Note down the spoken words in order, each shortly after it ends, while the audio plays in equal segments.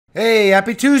Hey,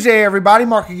 happy Tuesday, everybody.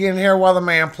 Mark again here,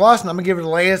 Weatherman Plus, and I'm going to give you the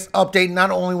latest update, not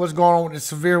only what's going on with the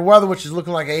severe weather, which is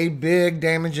looking like a big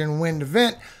damage and wind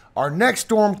event. Our next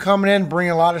storm coming in,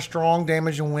 bringing a lot of strong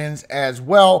damage and winds as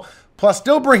well, plus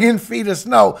still bringing feet of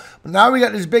snow. But now we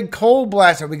got this big cold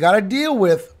blast that we got to deal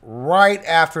with right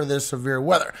after this severe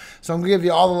weather. So I'm going to give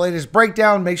you all the latest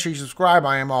breakdown. Make sure you subscribe.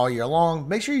 I am all year long.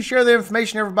 Make sure you share the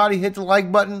information, everybody. Hit the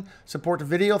like button. Support the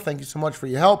video. Thank you so much for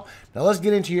your help. Now let's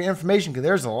get into your information, because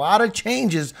there's a lot of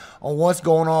changes on what's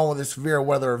going on with this severe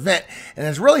weather event. And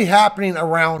it's really happening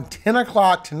around 10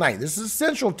 o'clock tonight. This is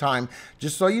Central Time,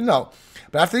 just so you know.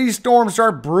 But after these storms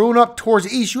start brewing up towards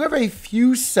the east, you have a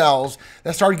few cells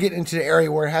that start getting into the area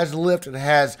where it has lift, it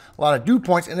has a lot of dew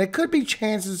points, and it could be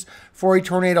chances for a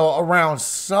tornado around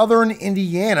southern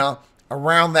Indiana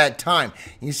around that time.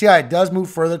 You see how it does move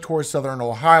further towards southern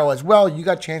Ohio as well. You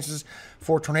got chances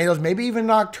for tornadoes, maybe even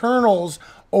nocturnals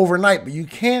overnight, but you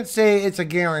can't say it's a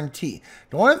guarantee.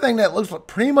 The only thing that looks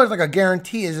pretty much like a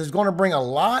guarantee is it's going to bring a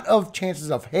lot of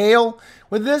chances of hail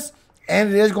with this, and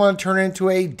it is going to turn into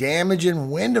a damage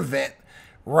and wind event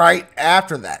right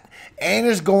after that. And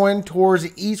it's going towards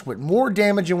the east with more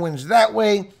damage and winds that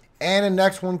way, and the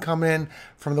next one coming in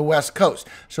from the west coast.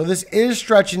 So this is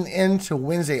stretching into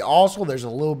Wednesday also. There's a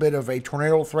little bit of a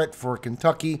tornado threat for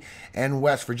Kentucky and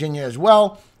West Virginia as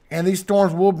well. And these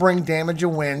storms will bring damage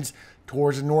and winds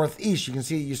towards the northeast. You can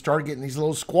see you start getting these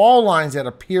little squall lines that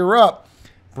appear up,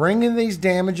 bringing these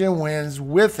damage and winds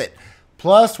with it.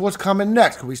 Plus what's coming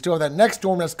next. We still have that next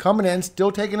storm that's coming in,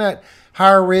 still taking that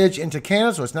higher ridge into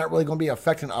Canada, so it's not really going to be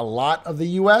affecting a lot of the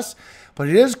U.S., but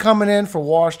it is coming in for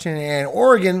Washington and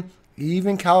Oregon,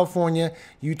 even California,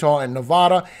 Utah, and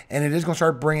Nevada, and it is going to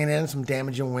start bringing in some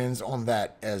damage and winds on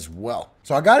that as well.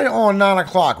 So I got it on 9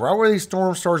 o'clock, right where these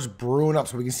storms starts brewing up,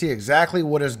 so we can see exactly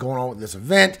what is going on with this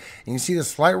event. And you see the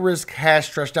slight risk has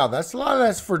stretched out. That's a lot of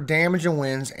that's for damage and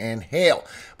winds and hail.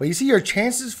 But you see your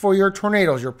chances for your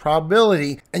tornadoes, your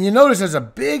probability, and you notice there's a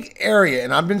big area,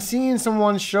 and I've been seeing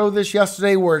someone show this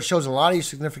yesterday where it shows a lot of these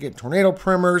significant tornado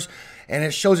primers, and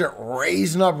it shows it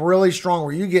raising up really strong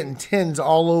where you're getting tens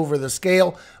all over the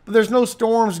scale, but there's no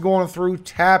storms going through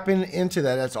tapping into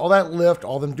that. That's all that lift,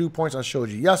 all them dew points I showed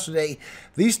you yesterday.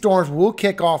 These storms will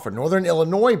kick off for northern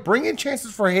Illinois, bringing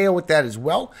chances for hail with that as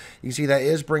well. You can see that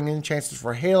is bringing chances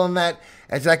for hail in that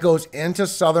as that goes into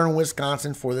southern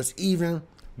Wisconsin for this evening.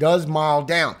 Does mild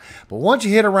down. But once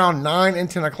you hit around 9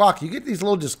 and 10 o'clock, you get these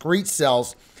little discrete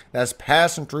cells that's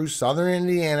passing through southern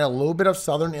Indiana, a little bit of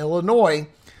southern Illinois,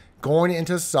 going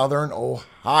into southern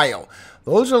Ohio.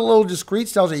 Those are little discrete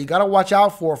cells that you got to watch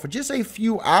out for just a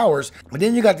few hours. But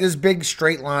then you got this big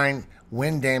straight line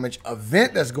wind damage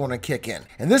event that's going to kick in.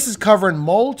 And this is covering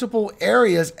multiple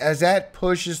areas as that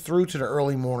pushes through to the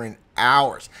early morning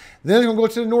hours. Then it's going to go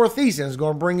to the northeast, and it's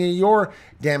going to bring in your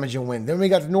damage and wind. Then we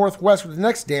got the northwest with the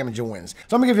next damage and winds.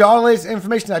 So I'm going to give you all the latest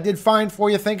information I did find for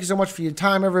you. Thank you so much for your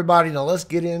time, everybody. Now let's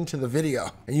get into the video.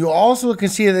 And you also can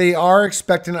see that they are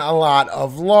expecting a lot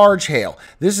of large hail.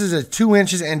 This is a 2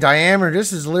 inches in diameter.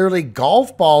 This is literally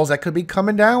golf balls that could be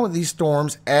coming down with these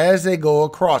storms as they go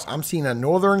across. I'm seeing a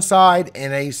northern side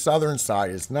and a southern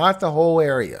side. It's not the whole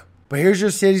area. But here's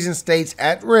your cities and states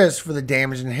at risk for the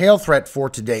damage and hail threat for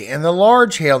today. And the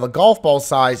large hail, the golf ball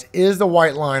size, is the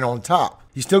white line on top.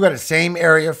 You still got the same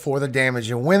area for the damage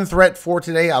and wind threat for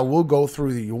today. I will go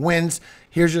through the winds.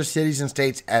 Here's your cities and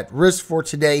states at risk for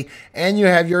today. And you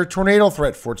have your tornado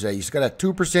threat for today. You still got that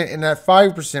 2% and that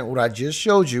 5%, what I just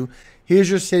showed you. Here's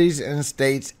your cities and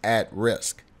states at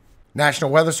risk. National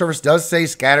Weather Service does say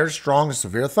scattered strong and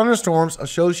severe thunderstorms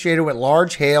associated with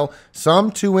large hail,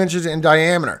 some 2 inches in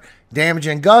diameter. Damage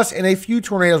and gusts and a few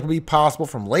tornadoes will be possible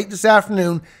from late this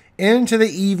afternoon into the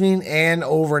evening and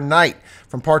overnight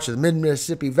from parts of the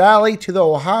mid-Mississippi Valley to the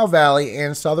Ohio Valley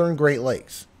and southern Great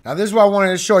Lakes. Now this is what I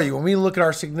wanted to show you. When we look at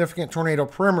our significant tornado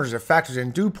perimeters, it factors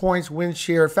in dew points, wind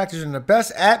shear, it factors in the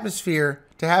best atmosphere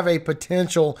to have a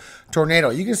potential tornado.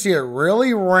 You can see it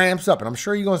really ramps up, and I'm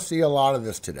sure you're going to see a lot of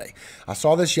this today. I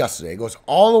saw this yesterday. It goes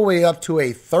all the way up to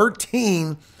a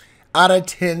 13 out of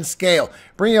 10 scale,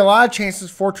 bringing a lot of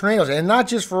chances for tornadoes, and not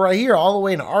just for right here, all the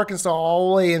way into Arkansas, all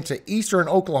the way into eastern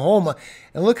Oklahoma.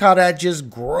 And look how that just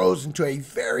grows into a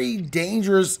very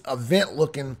dangerous event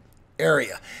looking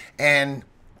area. And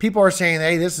people are saying,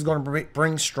 hey, this is going to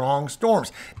bring strong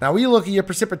storms. Now, when you look at your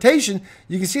precipitation,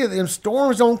 you can see that them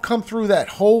storms don't come through that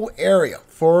whole area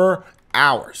for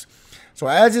hours. So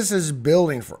as this is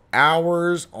building for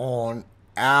hours on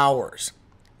hours,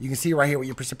 you can see right here with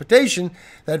your precipitation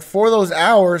that for those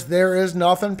hours, there is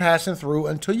nothing passing through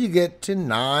until you get to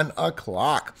 9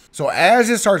 o'clock. So as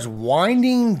it starts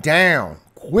winding down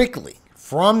quickly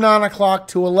from 9 o'clock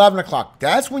to 11 o'clock.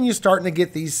 That's when you're starting to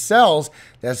get these cells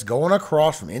that's going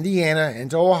across from Indiana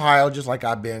into Ohio, just like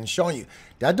I've been showing you.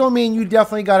 That don't mean you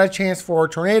definitely got a chance for a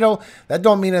tornado. That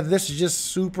don't mean that this is just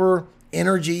super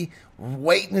energy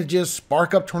waiting to just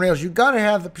spark up tornadoes. You got to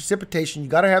have the precipitation. You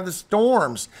got to have the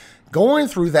storms going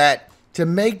through that to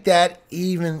make that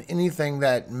even anything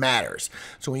that matters.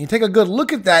 So when you take a good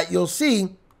look at that, you'll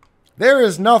see there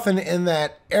is nothing in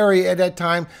that area at that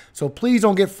time. So please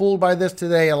don't get fooled by this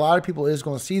today. A lot of people is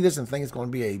going to see this and think it's going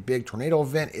to be a big tornado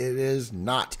event. It is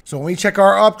not. So when we check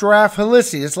our updraft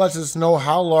helicity, this lets us know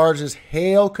how large this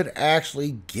hail could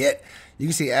actually get. You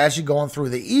can see as you're going through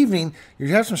the evening, you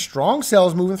have some strong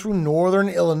cells moving through northern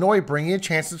Illinois, bringing you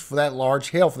chances for that large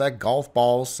hail, for that golf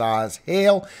ball size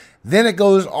hail. Then it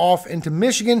goes off into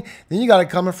Michigan. Then you got it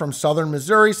coming from southern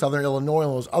Missouri, southern Illinois,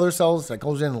 and those other cells that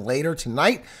goes in later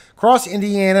tonight, across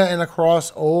Indiana and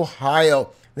across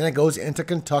Ohio. Then it goes into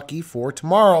Kentucky for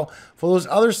tomorrow for those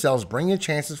other cells, bringing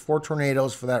chances for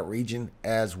tornadoes for that region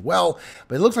as well.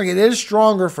 But it looks like it is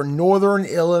stronger for northern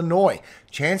Illinois.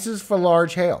 Chances for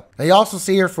large hail. Now you also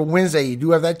see here for Wednesday, you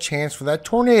do have that chance for that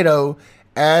tornado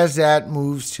as that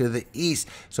moves to the east.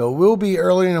 So it will be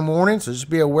early in the morning, so just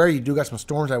be aware you do got some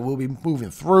storms that will be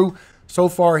moving through. So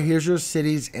far, here's your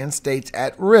cities and states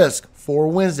at risk for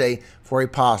Wednesday for a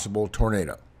possible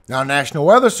tornado. Now, National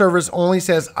Weather Service only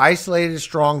says isolated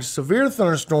strong severe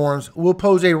thunderstorms will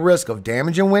pose a risk of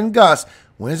damage and wind gusts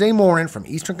Wednesday morning from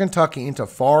eastern Kentucky into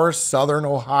far southern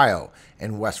Ohio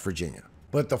and West Virginia.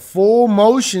 But the full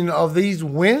motion of these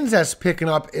winds that's picking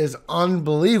up is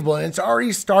unbelievable. And it's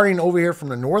already starting over here from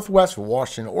the northwest of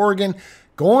Washington, Oregon,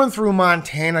 going through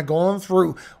Montana, going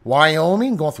through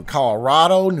Wyoming, going through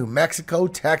Colorado, New Mexico,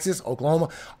 Texas, Oklahoma.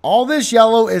 All this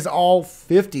yellow is all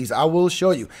 50s, I will show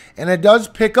you. And it does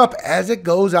pick up as it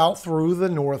goes out through the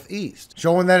northeast,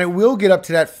 showing that it will get up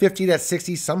to that 50, that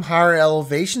 60, some higher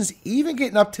elevations, even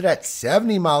getting up to that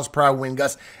 70 miles per hour wind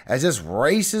gust as this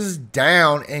races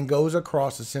down and goes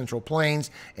across the central plains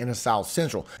and the south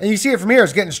central. And you see it from here,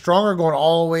 it's getting stronger, going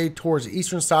all the way towards the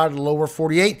eastern side of the lower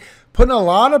 48, putting a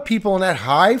lot of people in that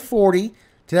high 40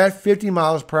 to that 50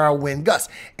 miles per hour wind gust.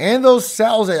 And those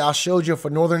cells that I showed you for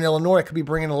northern Illinois could be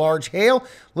bringing a large hail.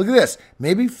 Look at this,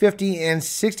 maybe 50 and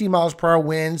 60 miles per hour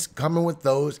winds coming with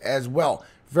those as well.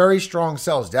 Very strong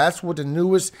cells. That's what the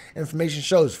newest information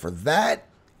shows for that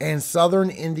and southern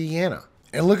Indiana.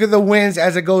 And look at the winds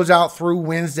as it goes out through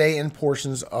Wednesday and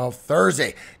portions of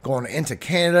Thursday. Going into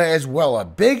Canada as well. A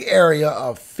big area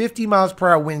of 50 miles per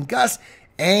hour wind gusts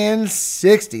and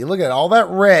 60. Look at all that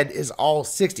red is all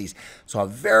 60s. So a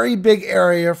very big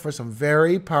area for some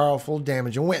very powerful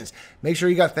damaging winds. Make sure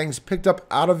you got things picked up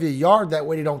out of your yard. That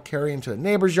way they don't carry into a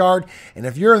neighbor's yard. And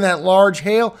if you're in that large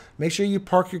hail, make sure you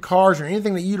park your cars or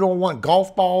anything that you don't want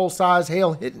golf ball size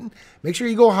hail hitting. Make sure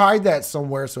you go hide that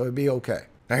somewhere so it'll be okay.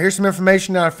 Now here's some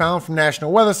information that I found from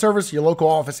National Weather Service, your local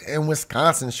office in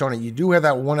Wisconsin, showing that you do have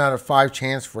that 1 out of 5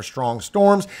 chance for strong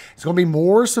storms. It's going to be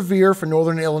more severe for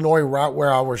northern Illinois right where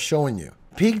I was showing you.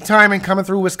 Peak timing coming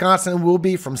through Wisconsin will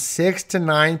be from 6 to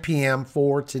 9 p.m.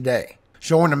 for today.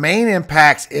 Showing the main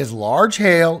impacts is large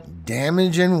hail,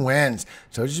 damage, and winds.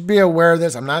 So just be aware of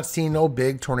this. I'm not seeing no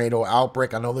big tornado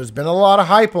outbreak. I know there's been a lot of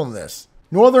hype on this.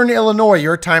 Northern Illinois,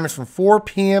 your time is from 4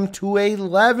 p.m. to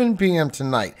 11 p.m.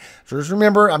 tonight. So just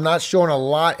remember, I'm not showing a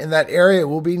lot in that area. It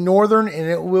will be northern and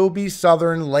it will be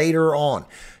southern later on.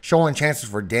 Showing chances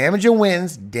for damage and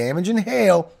winds, damage and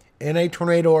hail in a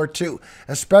tornado or two,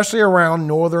 especially around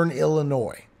northern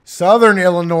Illinois. Southern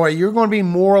Illinois, you're going to be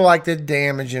more like the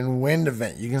damage and wind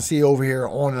event. You can see over here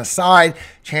on the side,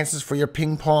 chances for your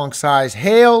ping pong size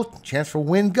hail, chance for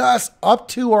wind gusts up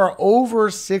to or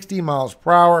over 60 miles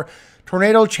per hour.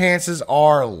 Tornado chances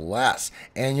are less,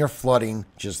 and your flooding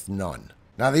just none.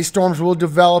 Now, these storms will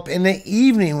develop in the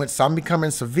evening, with some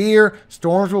becoming severe.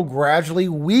 Storms will gradually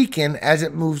weaken as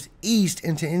it moves east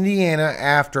into Indiana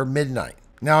after midnight.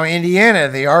 Now, in Indiana,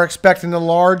 they are expecting the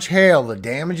large hail, the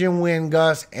damage and wind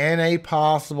gusts, and a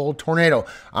possible tornado.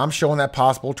 I'm showing that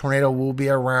possible tornado will be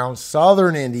around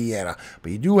southern Indiana,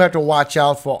 but you do have to watch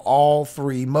out for all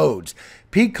 3 modes.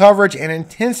 Peak coverage and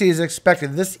intensity is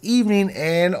expected this evening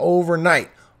and overnight.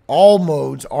 All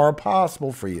modes are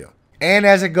possible for you. And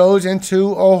as it goes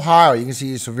into Ohio, you can see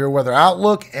your severe weather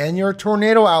outlook and your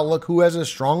tornado outlook, who has a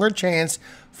stronger chance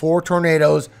for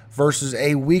tornadoes versus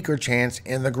a weaker chance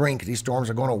in the green, because these storms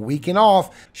are going to weaken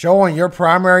off, showing your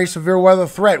primary severe weather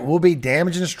threat will be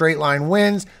damaging straight line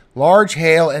winds, large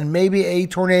hail, and maybe a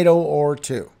tornado or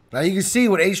two. Now you can see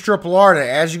with HRRR that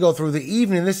as you go through the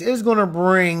evening, this is going to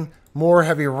bring more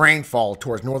heavy rainfall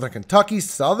towards northern Kentucky,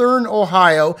 southern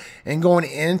Ohio, and going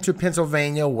into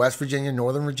Pennsylvania, West Virginia,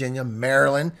 northern Virginia,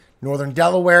 Maryland, northern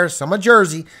Delaware, some of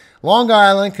Jersey, Long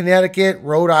Island, Connecticut,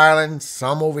 Rhode Island,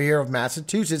 some over here of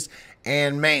Massachusetts,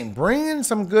 and Maine, bringing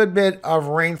some good bit of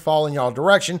rainfall in y'all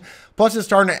direction. Plus, it's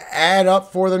starting to add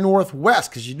up for the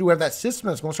Northwest because you do have that system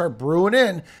that's going to start brewing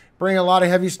in, bringing a lot of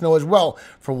heavy snow as well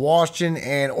for Washington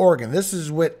and Oregon. This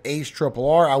is with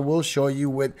HRRR. I will show you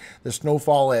with the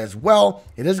snowfall as well.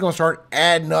 It is going to start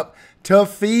adding up to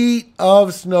feet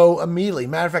of snow immediately.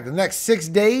 Matter of fact, the next 6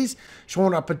 days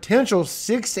showing a potential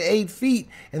 6 to 8 feet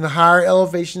in the higher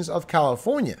elevations of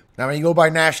California. Now, when you go by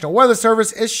National Weather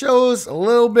Service, it shows a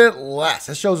little bit less.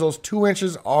 It shows those 2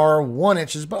 inches are 1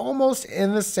 inches, but almost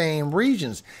in the same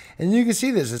regions. And you can see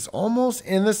this. It's almost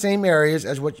in the same areas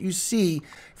as what you see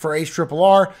for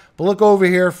HRRR. But look over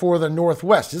here for the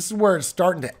Northwest. This is where it's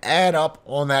starting to add up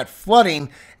on that flooding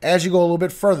as you go a little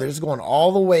bit further. It's going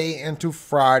all the way into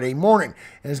Friday morning.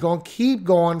 And it's going to keep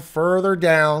going further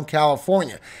down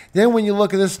California. Then when you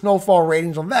look at the snowfall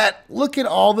ratings on that, look at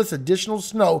all this additional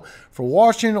snow for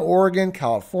Washington, Oregon,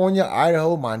 California,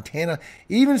 Idaho, Montana,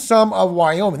 even some of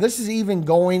Wyoming. This is even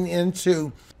going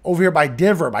into over here by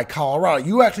Denver, by Colorado.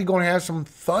 You actually going to have some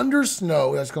thunder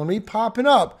snow that's going to be popping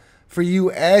up for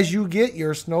you as you get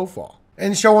your snowfall.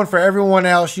 And showing for everyone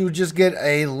else, you just get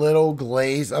a little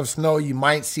glaze of snow. You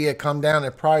might see it come down.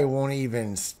 It probably won't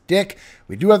even stick.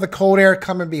 We do have the cold air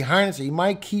coming behind it, so you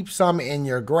might keep some in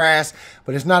your grass,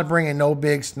 but it's not bringing no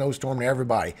big snowstorm to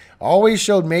everybody. Always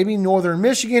showed maybe northern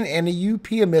Michigan and the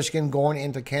UP of Michigan going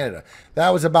into Canada. That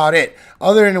was about it.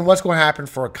 Other than what's going to happen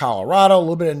for Colorado, a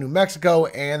little bit of New Mexico,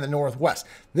 and the Northwest.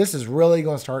 This is really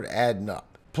going to start adding up.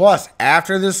 Plus,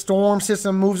 after this storm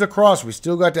system moves across, we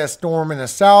still got that storm in the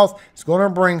south. It's going to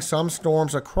bring some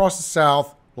storms across the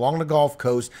south, along the Gulf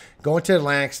Coast. Going to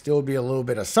Atlantic, still be a little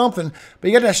bit of something. But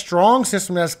you got that strong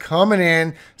system that's coming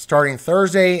in starting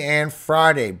Thursday and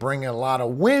Friday, bringing a lot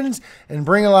of winds and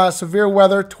bringing a lot of severe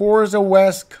weather towards the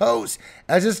West Coast.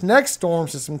 As this next storm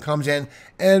system comes in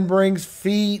and brings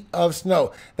feet of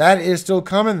snow. That is still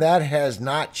coming. That has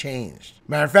not changed.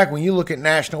 Matter of fact, when you look at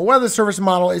National Weather Service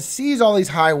model, it sees all these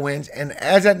high winds. And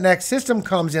as that next system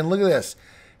comes in, look at this.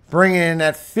 Bringing in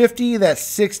that 50, that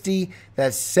 60,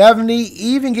 that 70,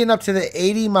 even getting up to the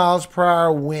 80 miles per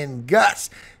hour wind gusts.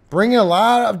 Bringing a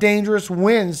lot of dangerous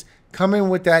winds coming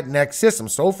with that next system.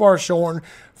 So far showing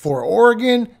for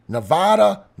Oregon,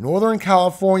 Nevada, Northern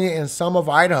California, and some of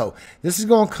Idaho. This is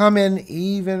going to come in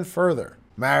even further.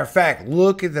 Matter of fact,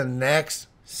 look at the next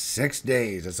 6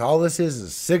 days. That's all this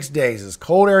is 6 days. This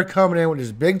cold air coming in with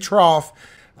this big trough,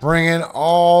 bringing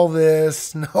all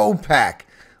this snowpack.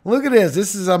 Look at this.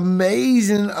 This is an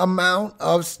amazing amount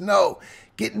of snow.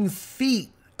 Getting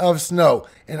feet of snow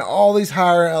in all these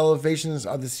higher elevations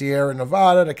of the Sierra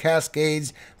Nevada, the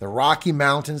Cascades, the Rocky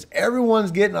Mountains. Everyone's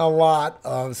getting a lot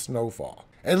of snowfall,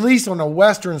 at least on the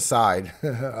western side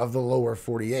of the lower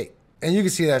 48. And you can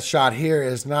see that shot here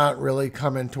is not really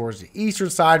coming towards the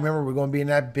eastern side. Remember, we're going to be in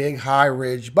that big high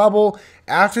ridge bubble.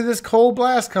 After this cold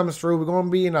blast comes through, we're going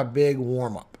to be in a big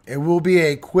warm up. It will be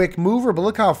a quick mover, but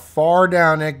look how far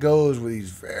down it goes with these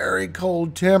very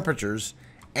cold temperatures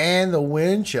and the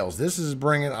wind chills. This is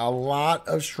bringing a lot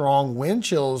of strong wind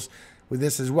chills with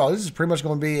this as well. This is pretty much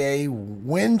going to be a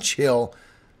wind chill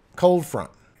cold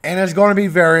front. And it's going to be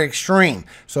very extreme.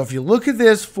 So if you look at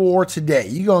this for today,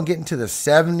 you're going to get into the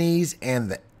 70s and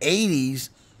the 80s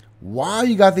while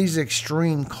you got these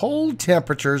extreme cold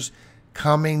temperatures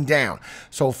coming down.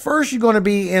 So first you're going to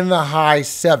be in the high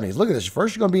 70s. Look at this.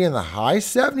 First you're going to be in the high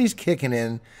 70s kicking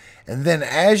in. And then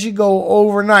as you go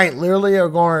overnight, literally are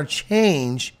going to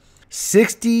change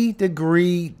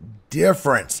 60-degree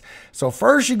difference. So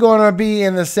first you're going to be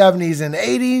in the 70s and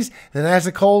 80s. Then as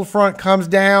the cold front comes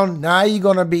down, now you're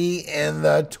going to be in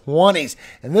the 20s.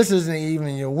 And this isn't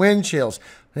even your wind chills.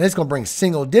 And it's going to bring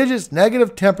single digits.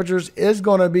 Negative temperatures is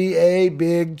going to be a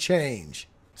big change.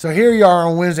 So here you are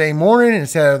on Wednesday morning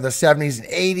instead of the 70s and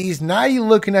 80s. Now you're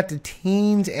looking at the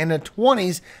teens and the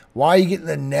 20s while you're getting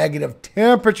the negative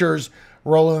temperatures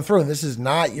rolling through. This is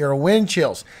not your wind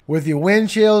chills. With your wind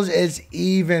chills, it's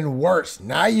even worse.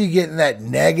 Now you're getting that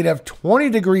negative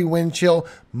 20-degree wind chill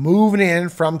moving in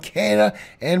from Canada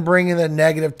and bringing the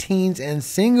negative teens and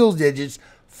single digits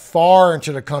far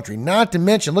into the country. Not to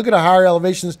mention, look at the higher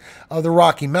elevations of the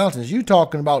Rocky Mountains. You're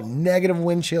talking about negative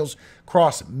wind chills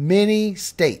across many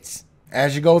states.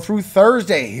 As you go through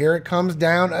Thursday, here it comes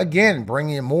down again,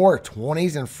 bringing in more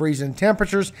 20s and freezing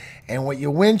temperatures. And with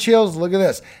your wind chills, look at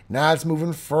this. Now it's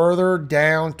moving further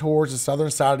down towards the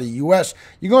southern side of the U.S.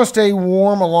 You're going to stay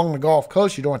warm along the Gulf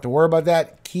Coast. You don't have to worry about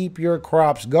that. keep your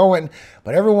crops going,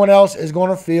 but everyone else is going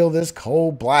to feel this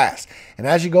cold blast. And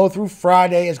as you go through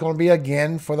Friday, it's going to be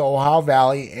again for the Ohio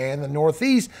Valley and the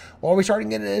Northeast. While we start to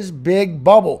get this big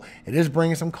bubble, it is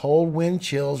bringing some cold wind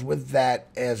chills with that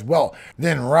as well.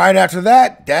 Then right after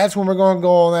that, that's when we're going to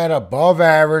go on that above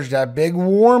average, that big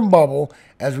warm bubble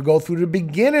as we go through the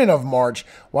beginning of March,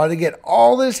 while they get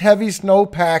all this heavy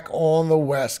snowpack on the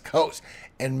West Coast.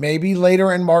 And maybe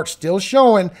later in March still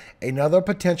showing another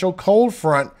potential cold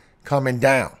front coming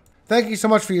down. Thank you so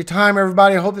much for your time,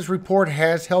 everybody. I hope this report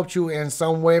has helped you in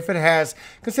some way. If it has,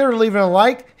 consider leaving a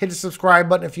like, hit the subscribe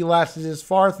button if you lasted this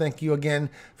far. Thank you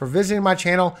again for visiting my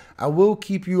channel. I will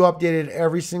keep you updated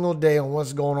every single day on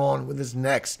what's going on with this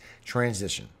next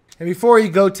transition. And before you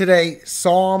go today,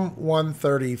 Psalm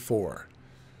 134.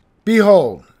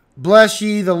 Behold, bless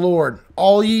ye the Lord,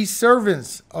 all ye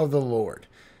servants of the Lord,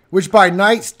 which by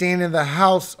night stand in the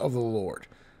house of the Lord.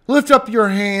 Lift up your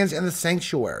hands in the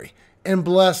sanctuary, and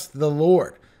bless the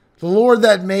Lord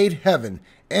that made heaven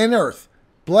and earth.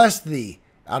 Bless thee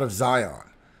out of Zion.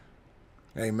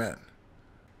 Amen.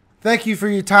 Thank you for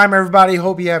your time, everybody.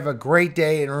 Hope you have a great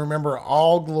day. And remember,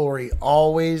 all glory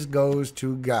always goes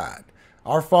to God,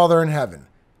 our Father in heaven,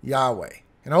 Yahweh.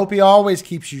 And I hope he always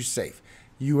keeps you safe,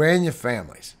 you and your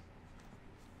families,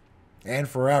 and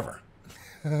forever.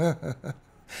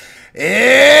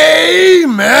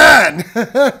 Amen.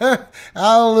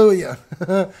 Hallelujah.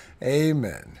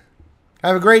 Amen.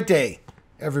 Have a great day,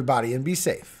 everybody, and be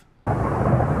safe.